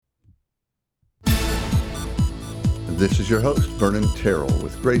This is your host, Vernon Terrell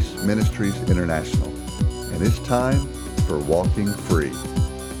with Grace Ministries International, and it's time for Walking Free.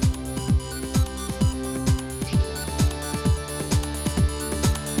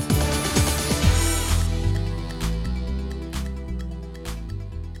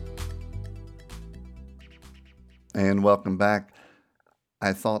 And welcome back.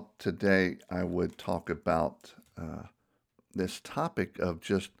 I thought today I would talk about this topic of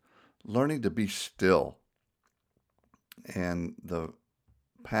just learning to be still. And the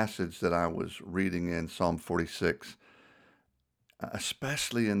passage that I was reading in Psalm 46,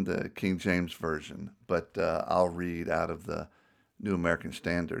 especially in the King James Version, but I'll read out of the New American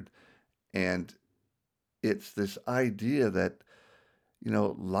Standard. And it's this idea that,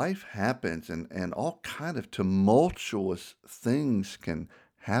 life happens and all kind of tumultuous things can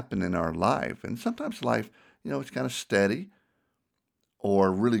happen in our life. And sometimes life, it's kind of steady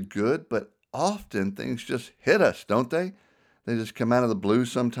or really good, but often things just hit us, don't they? They just come out of the blue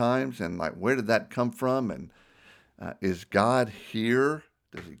sometimes, and like, where did that come from? And is God here?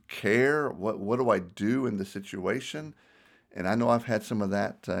 Does He care? What do I do in the situation? And I know I've had some of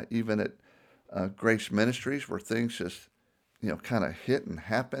that even at Grace Ministries, where things just kind of hit and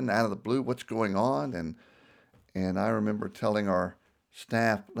happen out of the blue. What's going on? And I remember telling our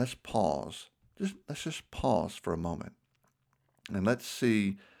staff, let's pause. Let's just pause for a moment, and let's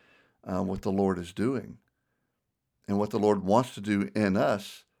see what the Lord is doing and what the Lord wants to do in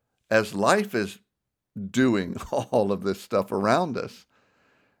us as life is doing all of this stuff around us.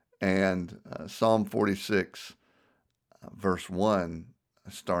 And Psalm 46, verse 1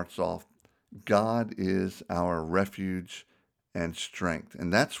 starts off, God is our refuge and strength.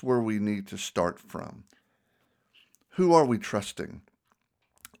 And that's where we need to start from. Who are we trusting?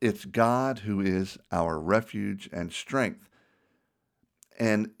 It's God who is our refuge and strength.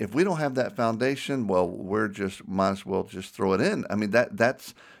 And if we don't have that foundation, well, might as well just throw it in. I mean,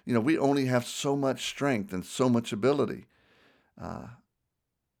 that's we only have so much strength and so much ability.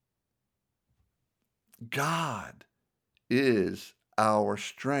 God is our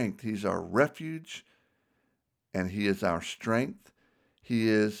strength. He's our refuge, and He is our strength. He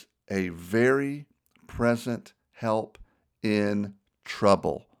is a very present help in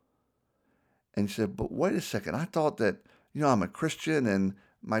trouble. And you said, but wait a second, I thought that I'm a Christian and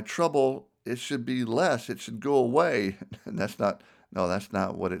my trouble, it should be less. It should go away. And that's not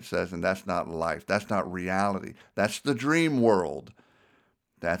what it says. And that's not life. That's not reality. That's the dream world.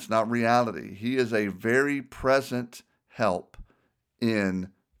 That's not reality. He is a very present help in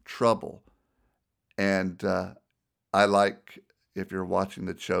trouble. And I like, if you're watching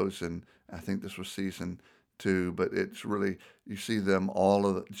The Chosen, I think this was season 2, but it's really, you see them, all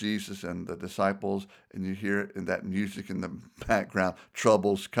of Jesus and the disciples, and you hear in that music in the background,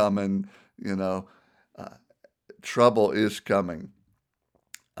 trouble's coming, trouble is coming.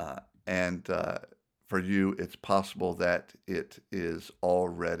 And for you, it's possible that it is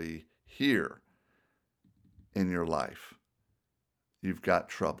already here in your life. You've got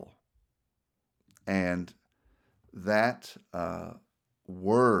trouble. And that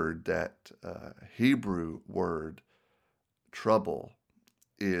word, that Hebrew word, trouble,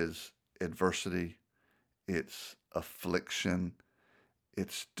 is adversity, it's affliction,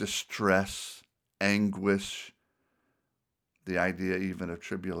 it's distress, anguish, the idea even of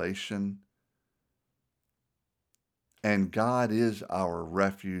tribulation. And God is our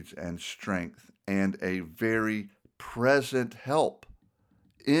refuge and strength and a very present help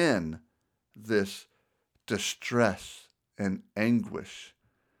in this distress and anguish.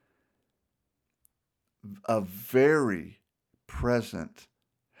 A very present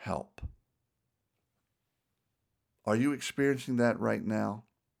help. Are you experiencing that right now?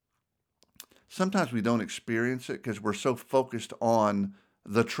 Sometimes we don't experience it because we're so focused on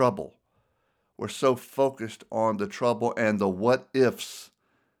the trouble. We're so focused on the trouble and the what ifs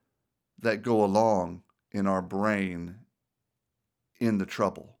that go along in our brain in the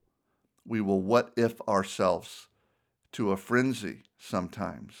trouble. We will what if ourselves to a frenzy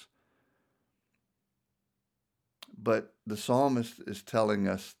sometimes. But the psalmist is telling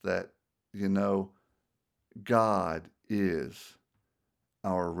us that, God is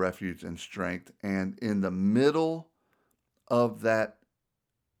our refuge and strength. And in the middle of that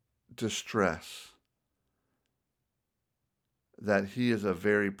distress, that He is a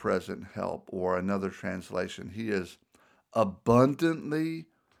very present help, or another translation, He is abundantly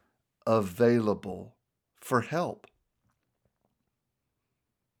available for help.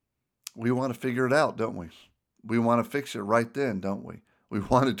 We want to figure it out, don't we? We want to fix it right then, don't we? We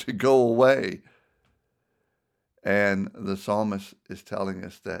want it to go away. And the psalmist is telling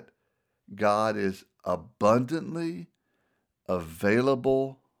us that God is abundantly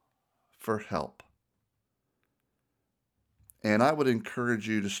available for help. And I would encourage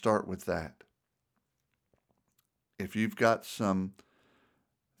you to start with that. If you've got some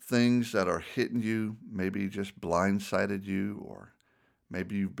things that are hitting you, maybe just blindsided you, or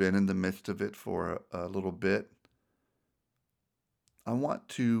maybe you've been in the midst of it for a little bit, I want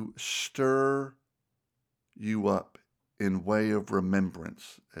to stir you up in way of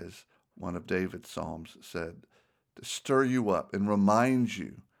remembrance, as one of David's psalms said, to stir you up and remind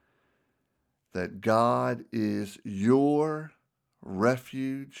you that God is your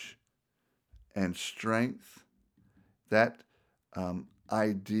refuge and strength. That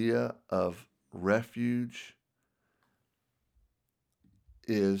idea of refuge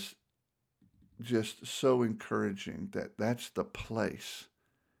is just so encouraging, that that's the place.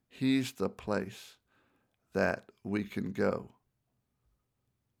 He's the place that we can go.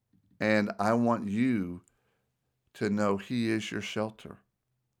 And I want you to know He is your shelter.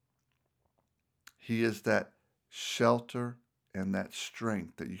 He is that shelter and that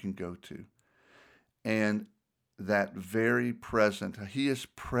strength that you can go to. And that very present, He is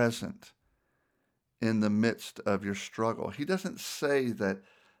present in the midst of your struggle. He doesn't say that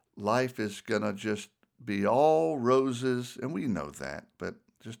life is going to just be all roses, and we know that, but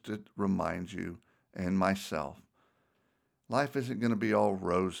just to remind you and myself, life isn't going to be all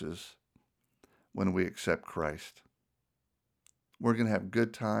roses when we accept Christ. We're going to have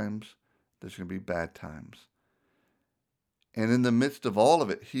good times. There's going to be bad times. And in the midst of all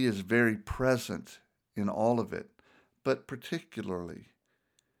of it, He is very present in all of it, but particularly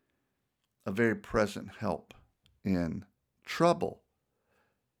a very present help in trouble.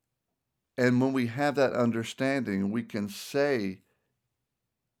 And when we have that understanding, we can say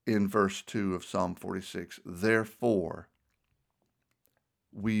in verse 2 of Psalm 46, therefore,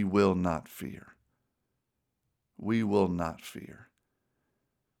 we will not fear. We will not fear.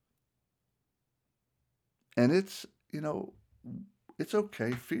 And it's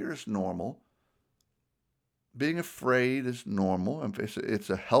okay. Fear is normal. Being afraid is normal. It's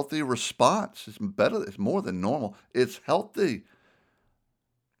a healthy response. It's better. It's more than normal. It's healthy.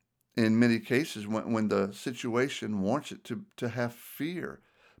 In many cases, when the situation warrants it to have fear.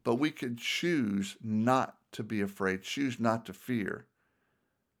 But we can choose not to be afraid, choose not to fear.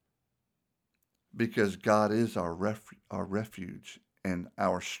 Because God is our refuge and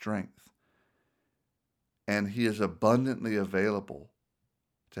our strength. And He is abundantly available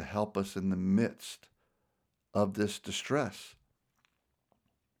to help us in the midst of this distress.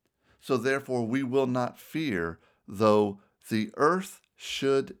 So therefore, we will not fear, though the earth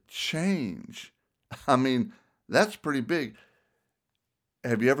should change. I mean, that's pretty big.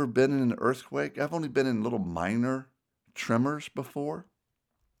 Have you ever been in an earthquake? I've only been in little minor tremors before.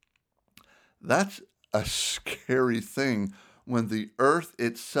 That's a scary thing when the earth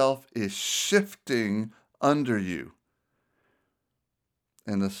itself is shifting under you.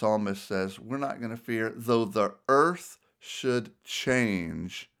 And the psalmist says, we're not going to fear, though the earth should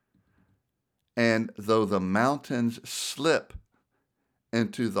change, and though the mountains slip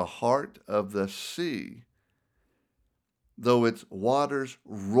into the heart of the sea, though its waters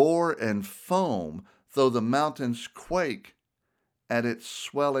roar and foam, though the mountains quake at its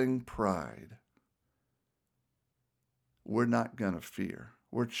swelling pride. We're not going to fear.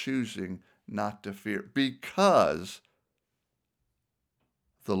 We're choosing not to fear because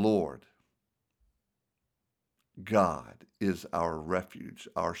the Lord, God, is our refuge,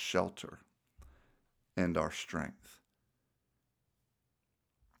 our shelter, and our strength.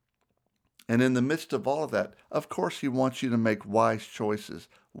 And in the midst of all of that, of course, He wants you to make wise choices,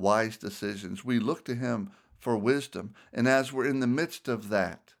 wise decisions. We look to Him for wisdom. And as we're in the midst of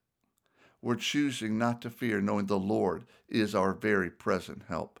that, we're choosing not to fear, knowing the Lord is our very present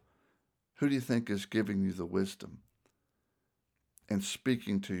help. Who do you think is giving you the wisdom and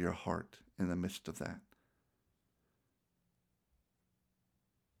speaking to your heart in the midst of that?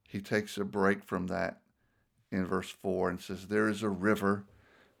 He takes a break from that in verse 4 and says, there is a river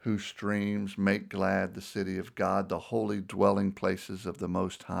whose streams make glad the city of God, the holy dwelling places of the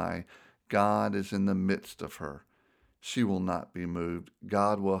Most High. God is in the midst of her. She will not be moved.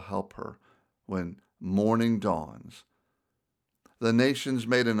 God will help her when morning dawns. The nations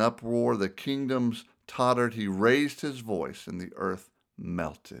made an uproar. The kingdoms tottered. He raised His voice, and the earth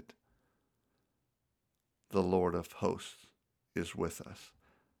melted. The Lord of hosts is with us.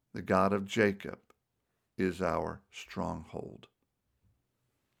 The God of Jacob is our stronghold.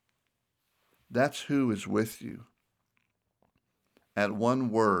 That's who is with you. At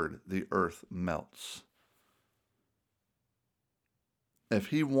one word, the earth melts. If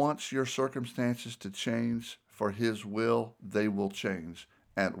He wants your circumstances to change for his will, they will change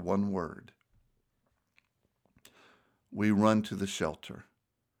at one word. We run to the shelter.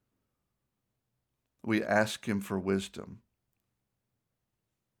 We ask him for wisdom.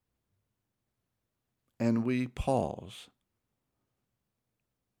 And we pause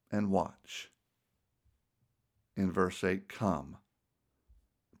and watch. In verse 8, come,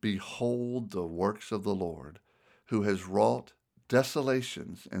 behold the works of the Lord, who has wrought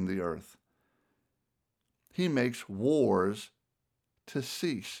desolations in the earth. He makes wars to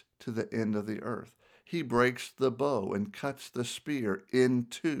cease to the end of the earth. He breaks the bow and cuts the spear in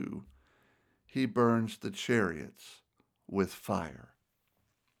two. He burns the chariots with fire.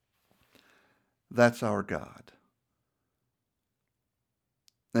 That's our God.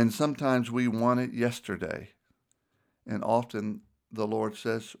 And sometimes we want it yesterday. And often the Lord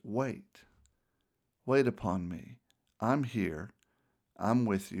says, wait. Wait upon me. I'm here. I'm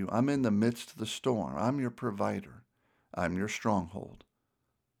with you. I'm in the midst of the storm. I'm your provider. I'm your stronghold.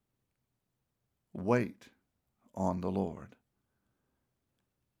 Wait on the Lord.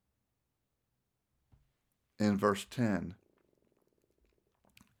 In verse 10,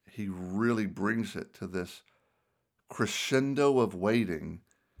 he really brings it to this crescendo of waiting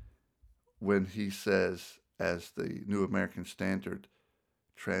when he says, as the New American Standard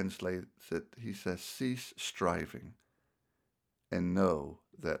translates it, he says, cease striving and know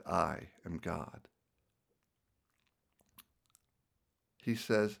that I am God. He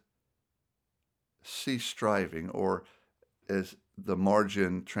says, cease striving, or as the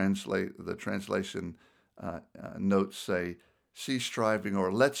translation notes say, cease striving,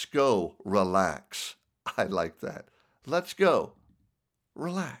 or let's go, relax. I like that. Let's go,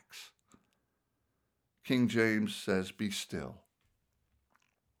 relax. King James says, be still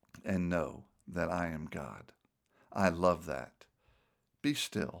and know that I am God. I love that. Be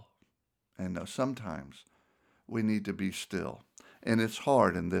still and know. Sometimes we need to be still. And it's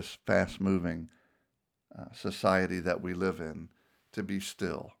hard in this fast-moving society that we live in to be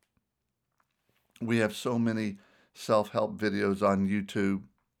still. We have so many self-help videos on YouTube,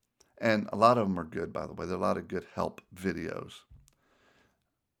 and a lot of them are good, by the way. There are a lot of good help videos.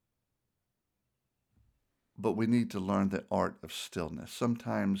 But we need to learn the art of stillness.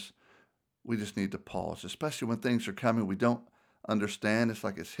 Sometimes we just need to pause, especially when things are coming we don't understand. It's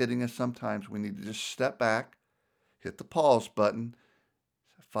like it's hitting us. Sometimes we need to just step back, hit the pause button.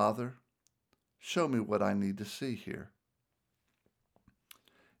 Father, show me what I need to see here.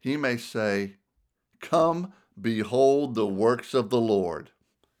 He may say, come, behold the works of the Lord.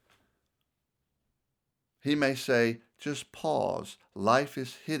 He may say, just pause. Life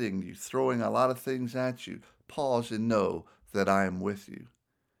is hitting you, throwing a lot of things at you. Pause and know that I am with you.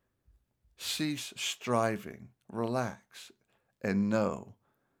 Cease striving, relax, and know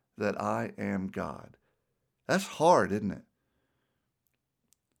that I am God. That's hard, isn't it?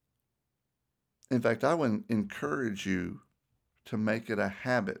 In fact, I would encourage you to make it a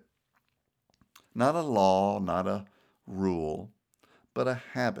habit. Not a law, not a rule, but a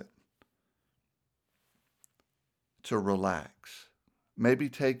habit to relax. Maybe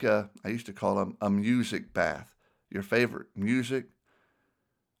take I used to call them a music bath, your favorite music,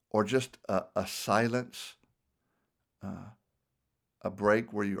 or just a silence, a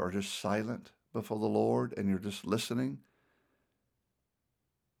break where you are just silent before the Lord and you're just listening.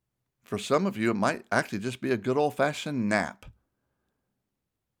 For some of you, it might actually just be a good old-fashioned nap.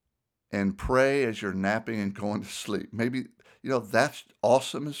 And pray as you're napping and going to sleep. Maybe, that's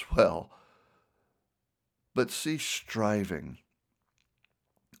awesome as well. But cease striving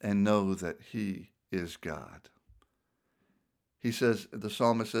and know that he is God. He says, the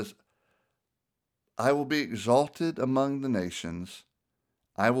psalmist says, I will be exalted among the nations.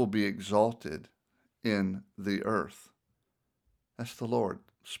 I will be exalted in the earth. That's the Lord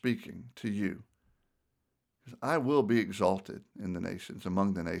speaking to you. I will be exalted in the nations,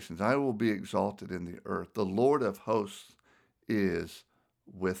 among the nations. I will be exalted in the earth. The Lord of hosts is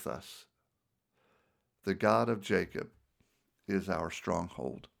with us. The God of Jacob is our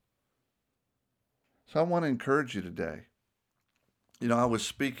stronghold. So I want to encourage you today. I was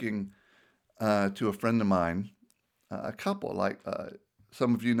speaking to a friend of mine, a couple, like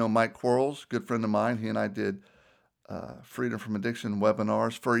some of you know Mike Quarles, good friend of mine. He and I did Freedom from Addiction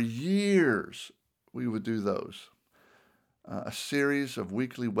webinars for years. We would do those. A series of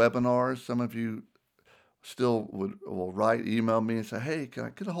weekly webinars. Some of you still will email me and say, hey, can I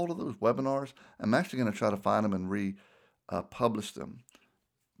get a hold of those webinars? I'm actually going to try to find them and republish them.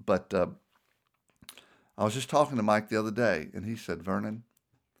 But I was just talking to Mike the other day, and he said, Vernon,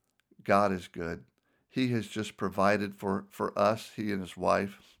 God is good. He has just provided for us, he and his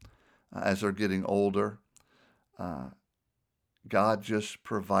wife, as they're getting older. uh, God just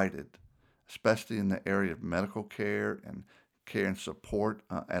provided, especially in the area of medical care and support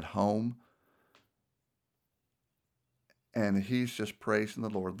at home. And he's just praising the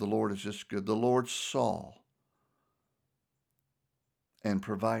Lord. The Lord is just good. The Lord saw and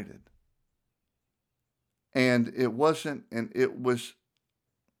provided. And it wasn't, and it was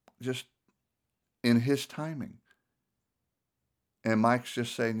just in his timing. And Mike's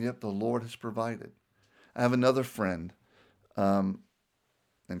just saying, yep, the Lord has provided. I have another friend, um,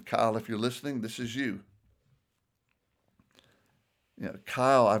 and Kyle, if you're listening, this is you.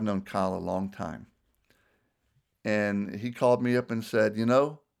 Kyle, I've known Kyle a long time. And he called me up and said,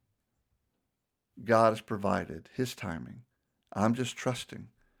 God has provided his timing. I'm just trusting.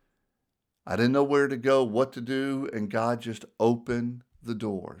 I didn't know where to go, what to do, and God just opened the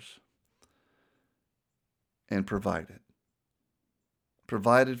doors and provided.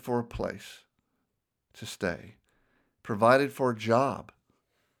 Provided for a place to stay. Provided for a job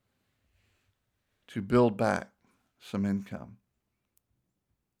to build back some income.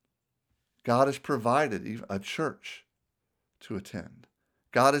 God has provided a church to attend.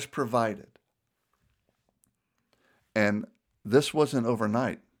 God has provided. And this wasn't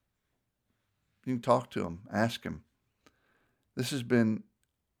overnight. You can talk to him, ask him. This has been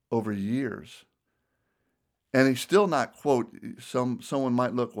over years. And he's still not, quote, someone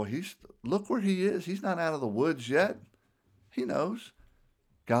might look, well, look where he is. He's not out of the woods yet. He knows.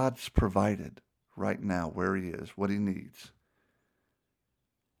 God's provided right now where he is, what he needs.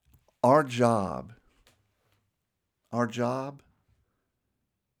 Our job,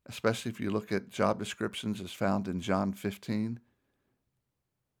 especially if you look at job descriptions as found in John 15,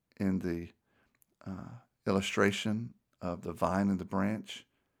 in the illustration of the vine and the branch,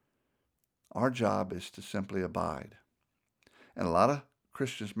 our job is to simply abide. And a lot of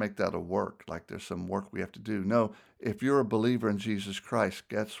Christians make that a work, like there's some work we have to do. No, if you're a believer in Jesus Christ,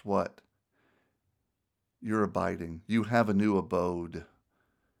 guess what? You're abiding. You have a new abode.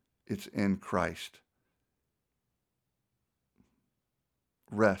 It's in Christ.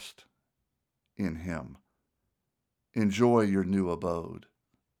 Rest in him. Enjoy your new abode,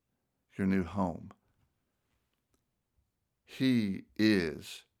 your new home. He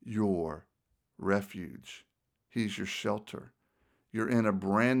is your refuge. He's your shelter. You're in a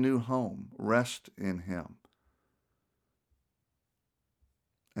brand new home. Rest in him.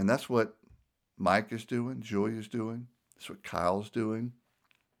 And that's what Mike is doing, Joy is doing. That's what Kyle's doing.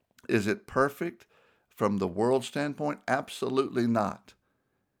 Is it perfect from the world standpoint? Absolutely not.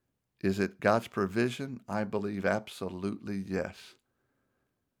 Is it God's provision? I believe absolutely yes.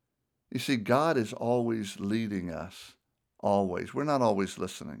 You see, God is always leading us. Always. We're not always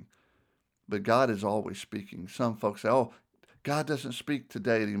listening. But God is always speaking. Some folks say, oh, God doesn't speak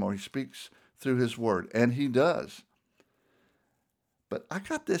today anymore. He speaks through his word. And he does. But I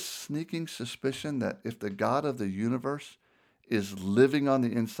got this sneaking suspicion that if the God of the universe is living on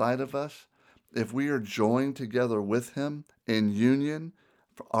the inside of us, if we are joined together with him in union,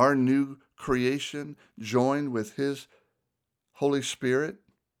 for our new creation, joined with his Holy Spirit,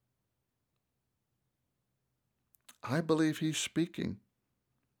 I believe he's speaking.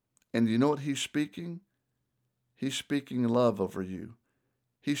 And you know what he's speaking? He's speaking love over you.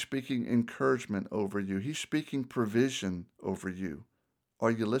 He's speaking encouragement over you. He's speaking provision over you.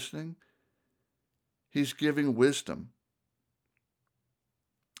 Are you listening? He's giving wisdom.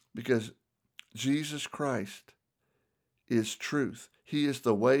 Because Jesus Christ is truth. He is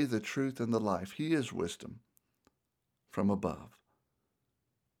the way, the truth, and the life. He is wisdom from above.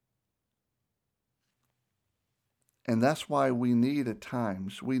 And that's why we need at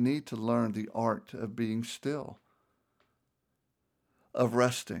times, we need to learn the art of being still, of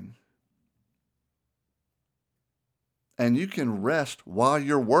resting. And you can rest while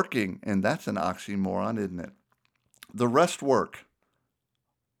you're working, and that's an oxymoron, isn't it? The rest work.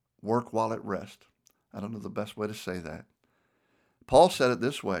 Work while at rest. I don't know the best way to say that. Paul said it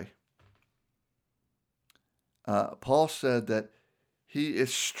this way. Paul said that he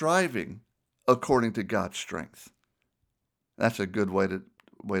is striving according to God's strength. That's a good way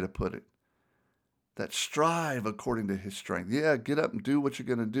to put it. That strive according to his strength. Yeah, get up and do what you're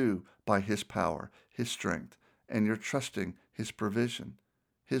going to do by his power, his strength, and you're trusting his provision,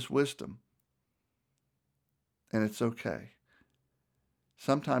 his wisdom. And it's okay.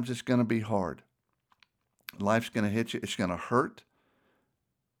 Sometimes it's going to be hard. Life's going to hit you. It's going to hurt.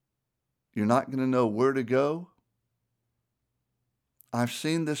 You're not going to know where to go. I've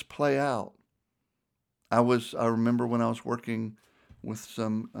seen this play out. I remember when I was working with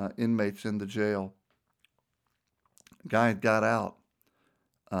some inmates in the jail. Guy had got out,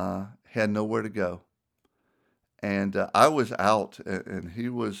 had nowhere to go. And I was out, and he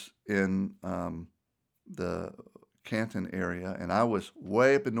was in the Canton area, and I was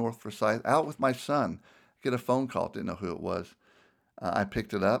way up in North Forsyth, out with my son. Get a phone call, didn't know who it was. I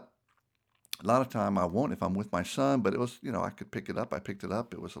picked it up. A lot of time I won't if I'm with my son, but it was, I could pick it up. I picked it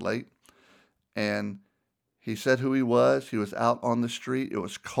up. It was late. And he said who he was. He was out on the street. It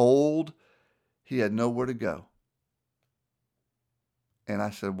was cold. He had nowhere to go. And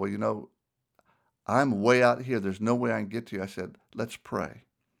I said, well, I'm way out here. There's no way I can get to you. I said, let's pray.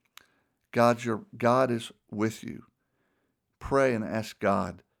 God is with you. Pray and ask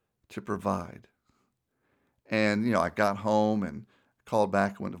God to provide. And, I got home and called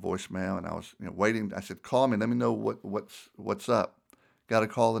back, went to voicemail, and I was waiting. I said, call me. Let me know what's up. Got a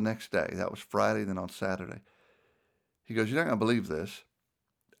call the next day. That was Friday, then on Saturday. He goes, you're not going to believe this.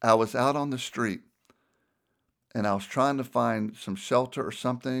 I was out on the street, and I was trying to find some shelter or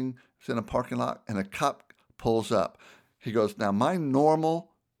something. It's in a parking lot, and a cop pulls up. He goes, now my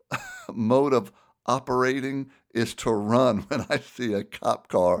normal mode of operating is to run when I see a cop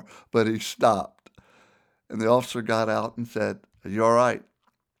car, but he stopped. And the officer got out and said, are you all right?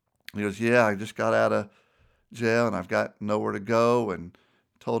 He goes, yeah, I just got out of jail, and I've got nowhere to go, and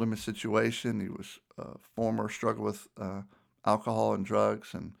told him his situation. He was a former struggle with alcohol and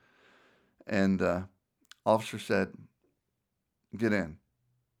drugs, and officer said, get in.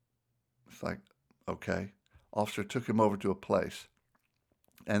 It's like, okay. Officer took him over to a place,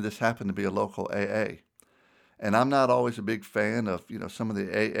 and this happened to be a local AA. And I'm not always a big fan of, some of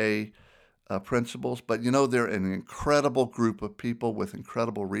the AA principles, but they're an incredible group of people with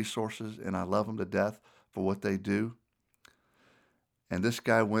incredible resources, and I love them to death for what they do. And this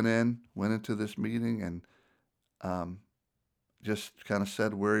guy went into this meeting and just kind of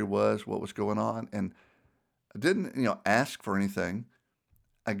said where he was, what was going on, and didn't, ask for anything.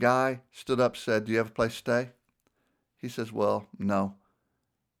 A guy stood up, said, do you have a place to stay? He says, well, no.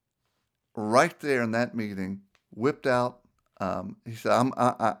 Right there in that meeting, whipped out, he said,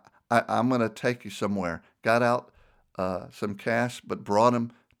 I'm going to take you somewhere. Got out some cash, but brought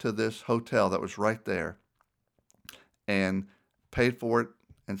him to this hotel that was right there and paid for it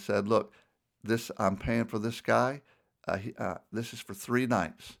and said, look, I'm paying for this guy. This is for 3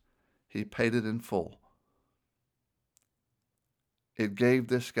 nights. He paid it in full. It gave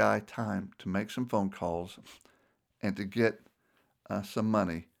this guy time to make some phone calls and to get some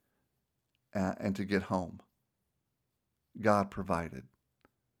money and to get home. God provided.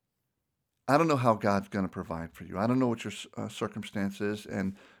 I don't know how God's going to provide for you. I don't know what your circumstance is.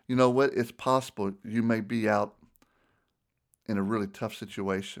 And you know what? It's possible you may be out in a really tough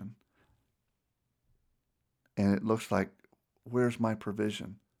situation. And it looks like, where's my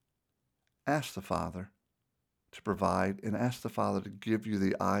provision? Ask the Father to provide, and ask the Father to give you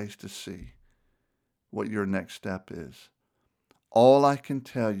the eyes to see what your next step is. All I can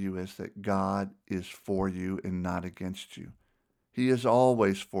tell you is that God is for you and not against you. He is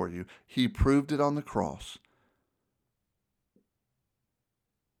always for you. He proved it on the cross.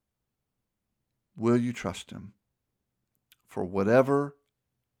 Will you trust him? For whatever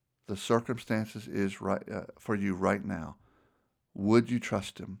the circumstances is right for you right now, would you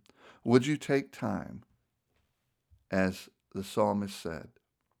trust him? Would you take time, as the psalmist said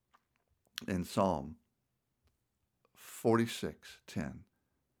in Psalm 46:10,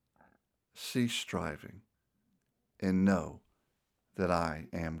 cease striving and know that I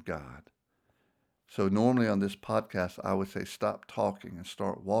am God. So normally on this podcast, I would say stop talking and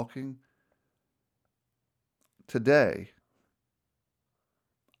start walking. Today,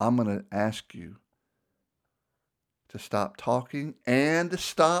 I'm going to ask you to stop talking and to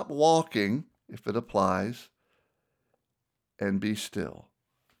stop walking, if it applies, and be still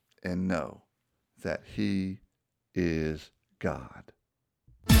and know that he is God.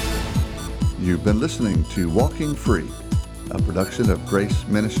 You've been listening to Walking Free, a production of Grace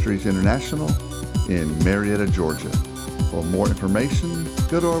Ministries International in Marietta, Georgia. For more information,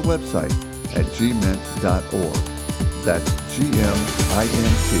 go to our website at gmint.org. That's gmint.org.